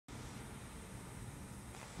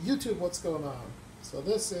YouTube, what's going on? So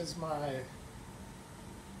this is my,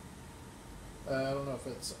 I don't know if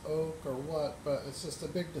it's oak or what, but it's just a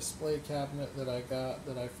big display cabinet that I got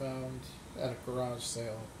that I found at a garage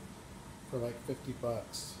sale for like 50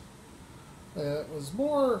 bucks. It was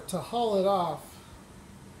more to haul it off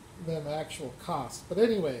than the actual cost. But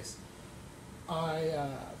anyways, I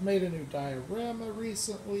made a new diorama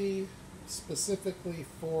recently specifically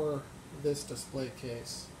for this display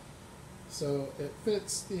case. So it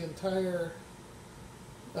fits the entire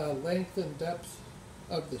length and depth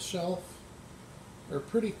of the shelf, or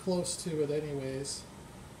pretty close to it anyways.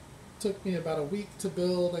 Took me about a week to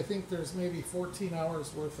build. I think there's maybe 14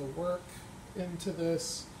 hours worth of work into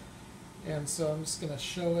this, and so I'm just going to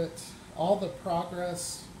show it. All the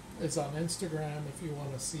progress is on Instagram if you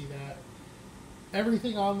want to see that.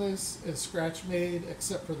 Everything on this is scratch made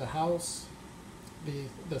except for the house,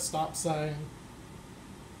 the stop sign,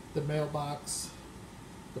 the mailbox,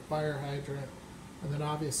 the fire hydrant, and then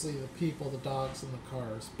obviously the people, the dogs, and the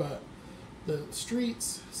cars. But the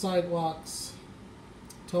streets, sidewalks,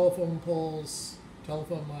 telephone poles,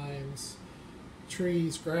 telephone lines,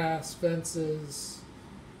 trees, grass, fences,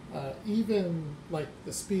 even like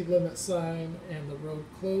the speed limit sign and the road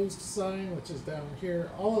closed sign, which is down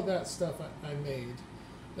here, all of that stuff I made.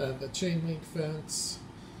 The chain link fence,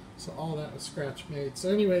 so all that was scratch made. So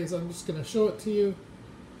anyways, I'm just going to show it to you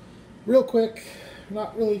real quick. I'm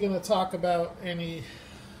not really going to talk about any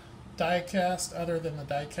die cast other than the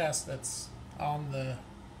die cast that's on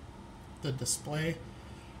the display.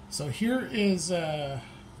 So here is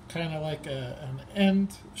kind of like an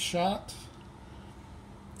end shot,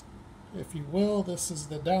 if you will. This is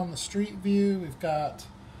the down the street view. We've got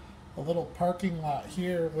a little parking lot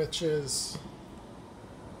here, which is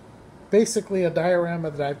basically a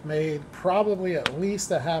diorama that I've made probably at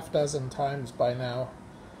least a half dozen times by now.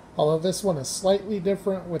 Although this one is slightly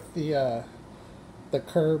different with the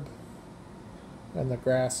curb and the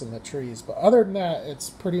grass and the trees. But other than that, it's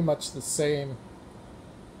pretty much the same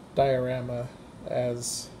diorama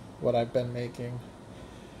as what I've been making.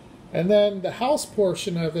 And then the house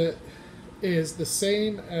portion of it is the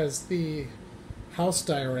same as the house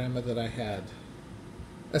diorama that I had.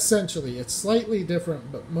 Essentially, it's slightly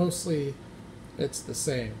different, but mostly it's the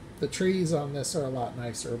same. The trees on this are a lot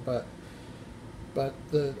nicer, but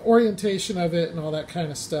the orientation of it and all that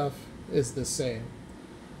kind of stuff is the same.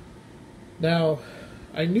 Now,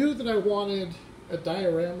 I knew that I wanted a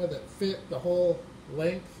diorama that fit the whole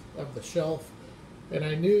length of the shelf, and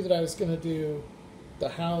I knew that I was going to do the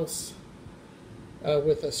house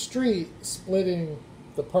with a street splitting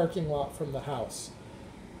the parking lot from the house.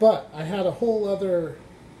 But I had a whole other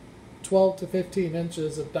 12 to 15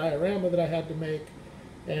 inches of diorama that I had to make,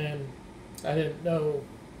 and I didn't know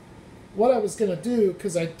what I was going to do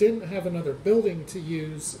because I didn't have another building to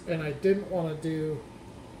use, and I didn't want to do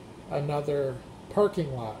another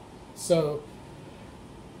parking lot. So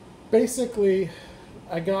basically,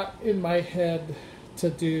 I got in my head to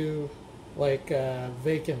do like a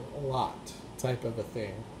vacant lot type of a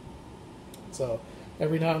thing. So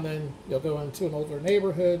every now and then you'll go into an older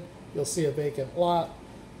neighborhood, you'll see a vacant lot,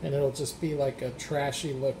 and it'll just be like a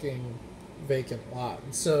trashy looking vacant lot.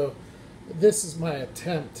 And so this is my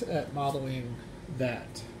attempt at modeling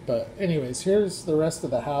that. But anyways, here's the rest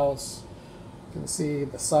of the house. You can see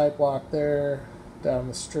the sidewalk there down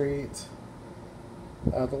the street.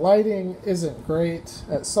 The lighting isn't great.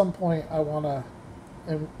 At some point I want to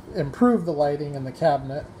improve the lighting in the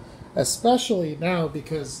cabinet, especially now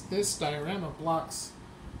because this diorama blocks,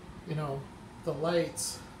 the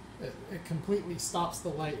lights. It completely stops the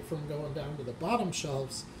light from going down to the bottom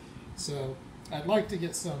shelves. So I'd like to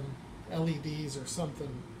get some LEDs or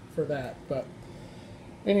something for that. But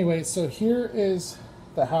anyway, so here is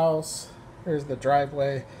the house. Here's the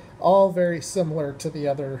driveway. All very similar to the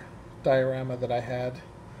other diorama that I had.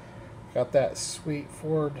 Got that sweet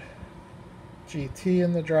Ford GT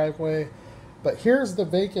in the driveway. But here's the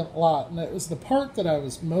vacant lot, and it was the part that I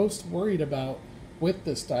was most worried about with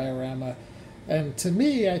this diorama. And to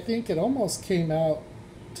me, I think it almost came out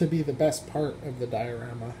to be the best part of the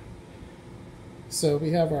diorama. So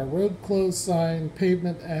we have our road closed sign,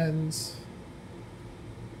 pavement ends,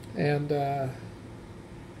 and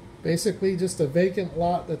basically just a vacant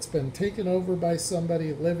lot that's been taken over by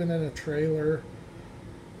somebody living in a trailer.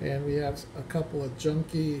 And we have a couple of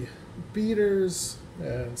junky beaters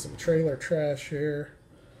and some trailer trash here.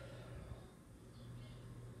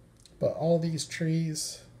 But all these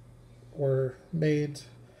trees were made,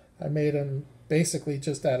 I made them basically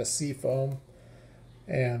just out of seafoam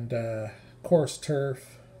and coarse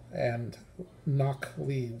turf and knock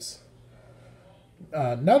leaves.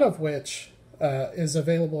 None of which is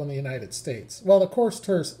available in the United States. Well, the coarse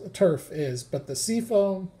turf is, but the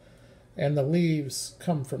seafoam and the leaves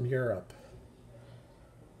come from Europe.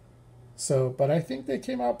 So, but I think they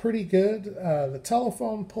came out pretty good. The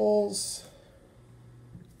telephone poles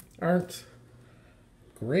aren't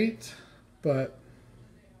great, but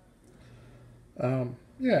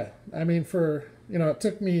yeah, I mean, for, you know, it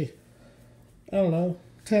took me, I don't know,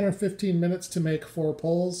 10 or 15 minutes to make 4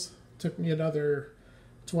 poles. It took me another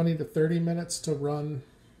 20 to 30 minutes to run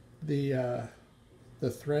the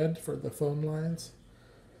thread for the phone lines.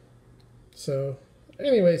 So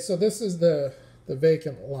anyway, so this is the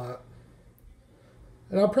vacant lot.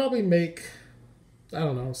 And I'll probably make, I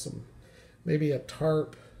don't know, maybe a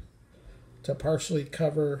tarp to partially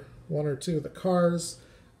cover 1 or 2 of the cars.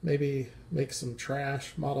 Maybe make some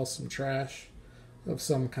trash, model some trash of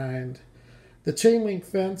some kind. The chain link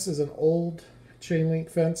fence is an old chain link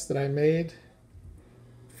fence that I made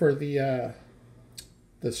for the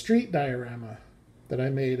street diorama that I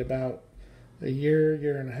made about a year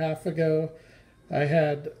and a half ago. I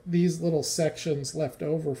had these little sections left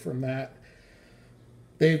over from that.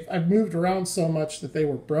 I've moved around so much that they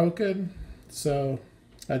were broken, so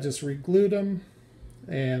I just re-glued them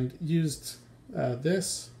and used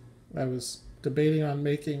this. I was debating on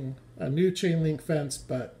making a new chain link fence,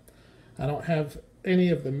 but I don't have any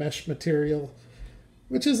of the mesh material,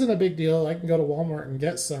 which isn't a big deal. I can go to Walmart and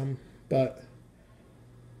get some, but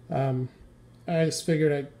I just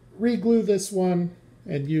figured I'd re-glue this one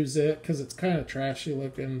and use it because it's kind of trashy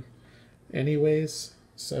looking anyways.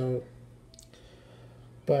 So,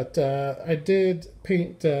 but I did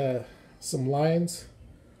paint some lines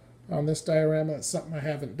on this diorama. It's something I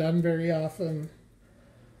haven't done very often.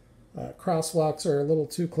 Crosswalks are a little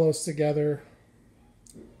too close together.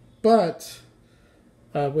 But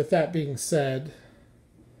with that being said,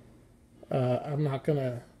 I'm not going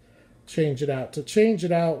to change it out. To change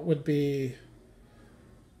it out would be,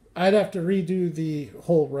 I'd have to redo the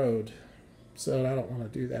whole road. So I don't want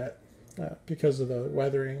to do that because of the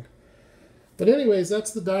weathering. But anyways,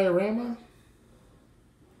 that's the diorama.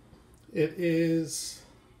 It is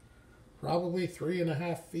probably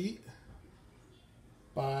 3.5 feet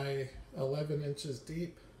by 11 inches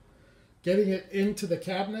deep. Getting it into the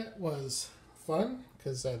cabinet was fun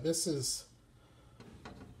because this is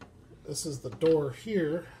the door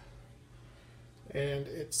here, and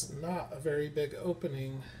it's not a very big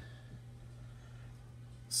opening.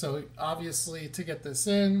 So obviously, to get this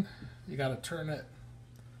in, you got to turn it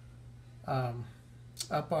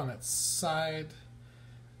up on its side,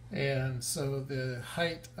 and so the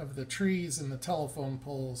height of the trees and the telephone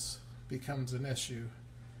poles becomes an issue.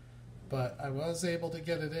 But I was able to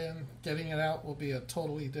get it in. Getting it out will be a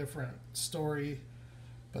totally different story,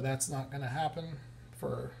 but that's not going to happen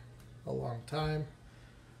for a long time.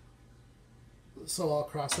 So I'll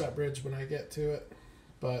cross that bridge when I get to it.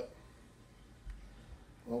 But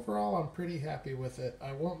overall, I'm pretty happy with it.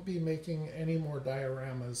 I won't be making any more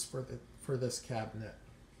dioramas for this cabinet,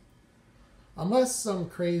 unless some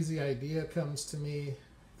crazy idea comes to me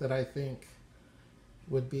that I think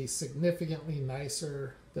would be significantly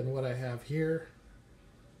nicer than what I have here.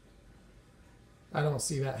 I don't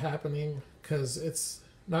see that happening because it's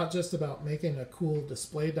not just about making a cool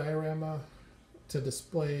display diorama to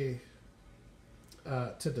display,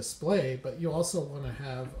 but you also want to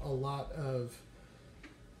have a lot of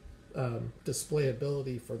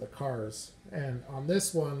displayability for the cars. And on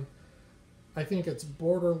this one, I think it's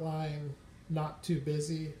borderline not too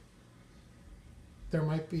busy. There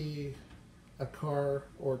might be a car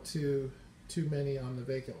or two too many on the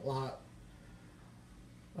vacant lot.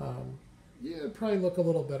 Yeah, it'd probably look a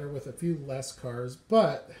little better with a few less cars,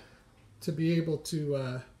 but to be able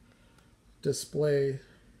to display,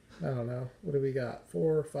 I don't know, what do we got?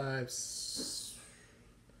 4, 5,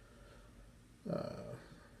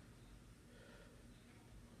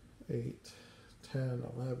 8, 10,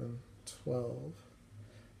 11, 12,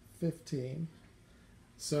 15.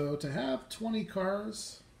 So to have 20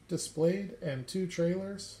 cars displayed and 2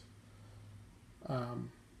 trailers,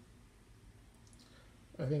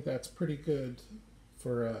 I think that's pretty good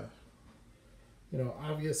for, you know,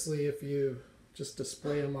 obviously if you just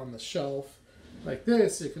display them on the shelf like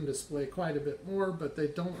this, you can display quite a bit more, but they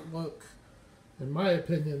don't look, in my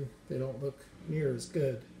opinion, they don't look near as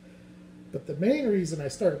good. But the main reason I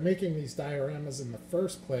started making these dioramas in the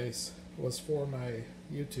first place was for my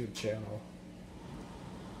YouTube channel.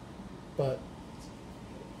 But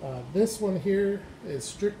this one here is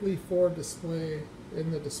strictly for display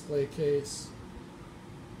in the display case.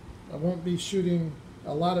 I won't be shooting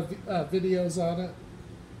a lot of videos on it.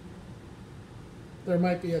 There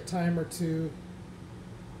might be a time or two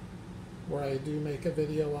where I do make a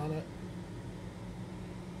video on it.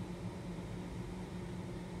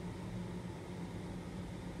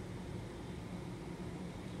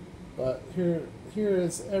 But here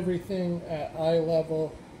is everything at eye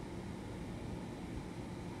level.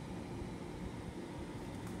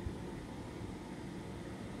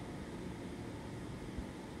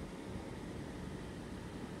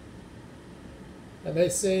 And they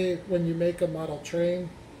say when you make a model train,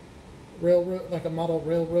 railroad, like a model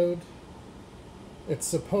railroad, it's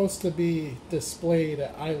supposed to be displayed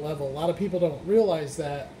at eye level. A lot of people don't realize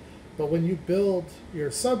that, but when you build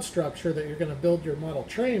your substructure that you're going to build your model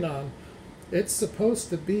train on, it's supposed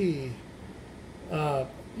to be, you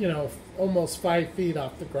know, almost 5 feet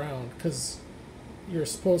off the ground, because you're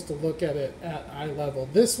supposed to look at it at eye level.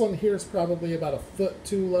 This one here is probably about a foot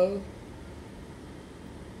too low,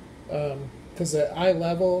 because at eye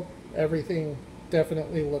level, everything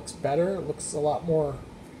definitely looks better. It looks a lot more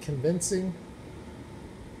convincing.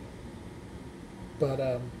 But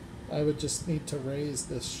I would just need to raise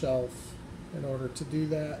this shelf in order to do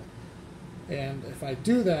that. And if I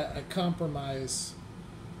do that, I compromise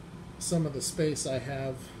some of the space I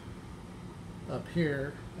have up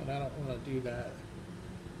here, and I don't want to do that.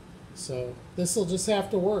 So this will just have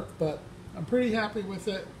to work, but I'm pretty happy with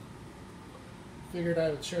it. Figured I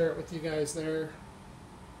would share it with you guys there.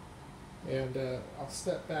 And I'll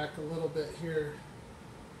step back a little bit here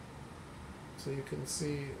so you can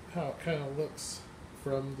see how it kind of looks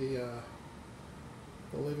from the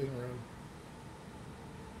living room.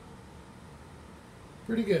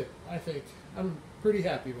 Pretty good, I think. I'm pretty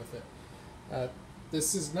happy with it.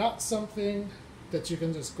 This is not something that you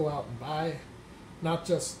can just go out and buy. Not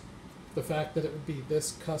just the fact that it would be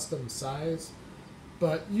this custom size,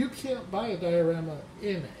 but you can't buy a diorama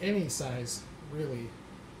in any size, really.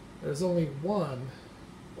 There's only one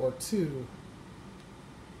or two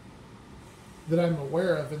that I'm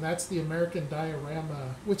aware of, and that's the American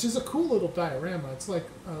Diorama, which is a cool little diorama. It's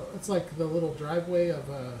like the little driveway of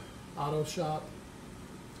a auto shop,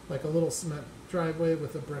 like a little cement driveway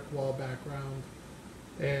with a brick wall background,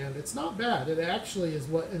 and it's not bad. It actually is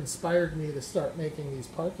what inspired me to start making these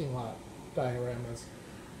parking lot dioramas,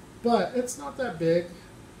 but it's not that big,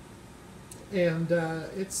 and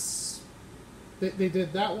they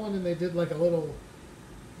did that one, and they did like a little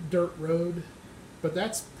dirt road. But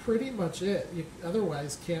that's pretty much it. You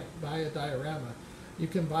otherwise can't buy a diorama. You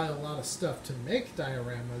can buy a lot of stuff to make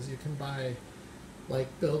dioramas. You can buy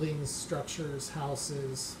like buildings, structures,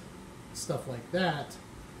 houses, stuff like that.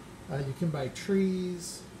 You can buy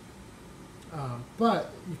trees,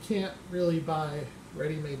 but you can't really buy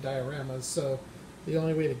ready-made dioramas. So the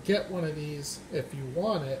only way to get one of these, if you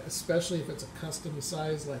want it, especially if it's a custom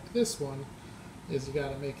size like this one, is you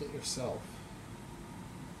got to make it yourself.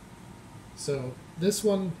 So this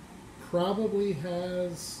one probably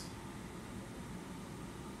has,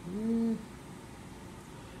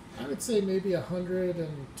 I would say maybe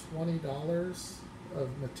 $120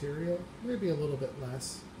 of material, maybe a little bit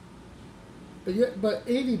less. But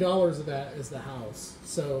 $80 of that is the house.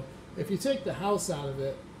 So if you take the house out of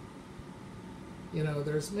it, you know,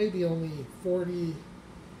 there's maybe only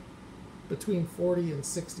between $40 and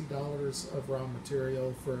 $60 of raw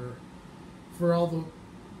material for all the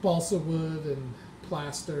balsa wood and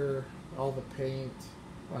plaster, all the paint,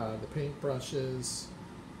 the paint brushes,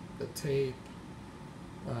 the tape,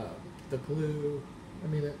 the glue. I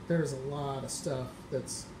mean, there's a lot of stuff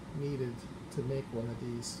that's needed to make one of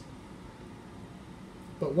these.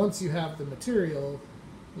 But once you have the material,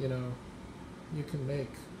 you know, you can make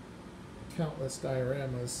countless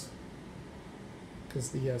dioramas, because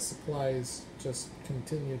the supplies just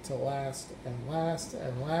continue to last and last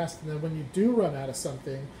and last. And then when you do run out of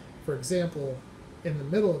something, for example, in the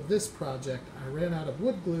middle of this project, I ran out of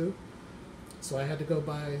wood glue, so I had to go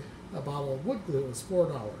buy a bottle of wood glue. It was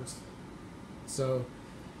 $4. So,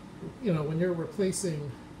 you know, when you're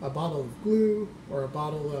replacing a bottle of glue or a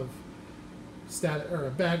bottle of static, or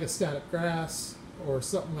a bag of static grass or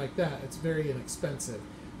something like that, it's very inexpensive.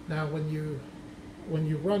 Now, when you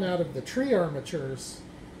run out of the tree armatures,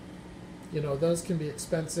 you know, those can be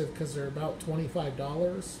expensive because they're about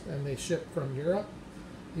 $25 and they ship from Europe.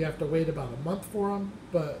 You have to wait about a month for them.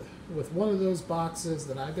 But with one of those boxes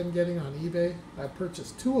that I've been getting on eBay, I've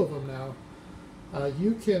purchased 2 of them now.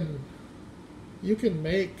 You can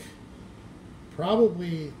make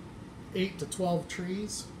probably 8 to 12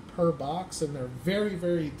 trees per box, and they're very,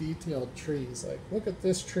 very detailed trees. Like, look at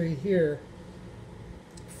this tree here.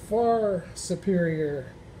 Far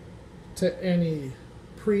superior to any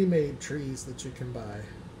pre-made trees that you can buy.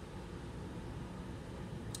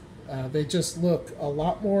 They just look a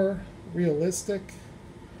lot more realistic.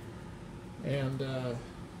 and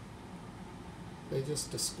they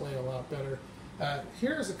just display a lot better.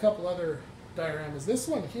 Here's a couple other dioramas. This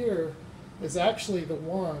one here is actually the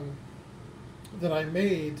one that I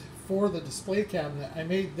made for the display cabinet. I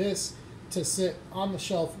made this to sit on the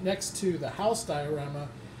shelf next to the house diorama.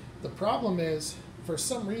 The problem is, for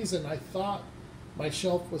some reason, I thought my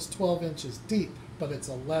shelf was 12 inches deep, but it's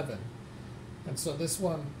 11. And so this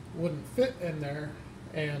one wouldn't fit in there,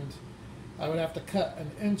 and I would have to cut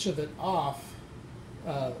an inch of it off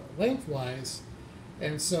lengthwise.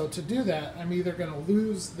 And so to do that, I'm either going to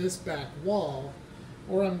lose this back wall,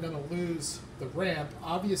 or I'm going to lose the ramp.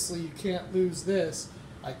 Obviously, you can't lose this.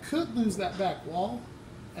 I could lose that back wall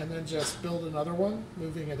and then just build another one,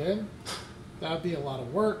 moving it in. That would be a lot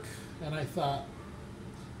of work, and I thought,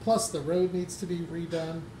 plus the road needs to be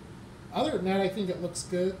redone. Other than that, I think it looks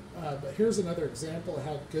good, but here's another example of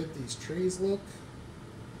how good these trees look.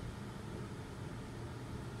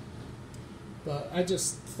 But I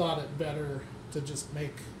just thought it better to just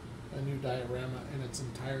make a new diorama in its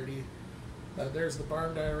entirety. There's the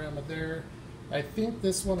barn diorama there. I think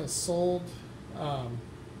this one is sold.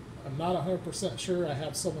 I'm not 100% sure. I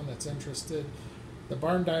have someone that's interested. The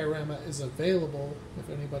barn diorama is available if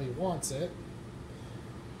anybody wants it.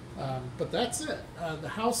 But that's it. The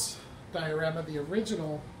house diorama, the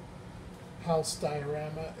original house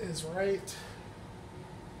diorama, is right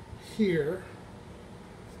here.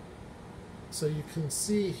 So you can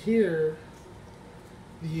see here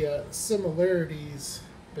the similarities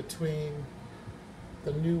between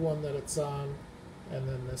the new one that it's on and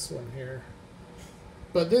then this one here.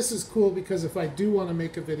 But this is cool because if I do want to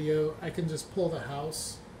make a video, I can just pull the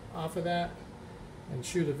house off of that and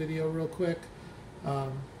shoot a video real quick.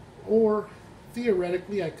 Or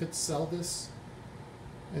theoretically, I could sell this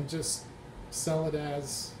and just sell it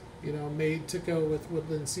as, you know, made to go with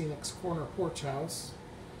Woodland Scenic's corner porch house.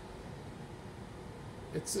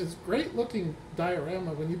 It's a great looking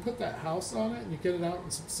diorama. When you put that house on it and you get it out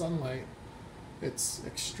in some sunlight, it's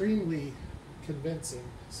extremely convincing.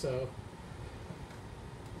 So,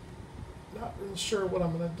 not really sure what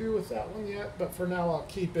I'm going to do with that one yet, but for now I'll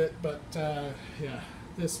keep it. But yeah,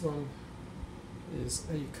 this one is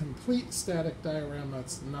a complete static diorama.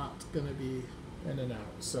 It's not going to be in and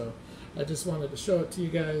out. So I just wanted to show it to you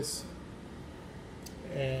guys.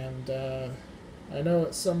 And I know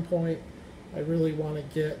at some point I really want to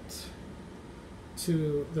get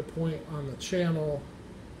to the point on the channel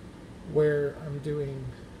where I'm doing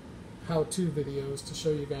how-to videos to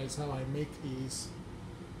show you guys how I make these.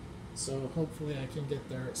 So hopefully I can get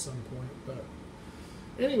there at some point. But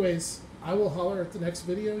anyways, I will holler at the next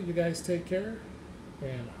video. You guys take care,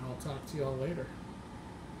 and I'll talk to you all later.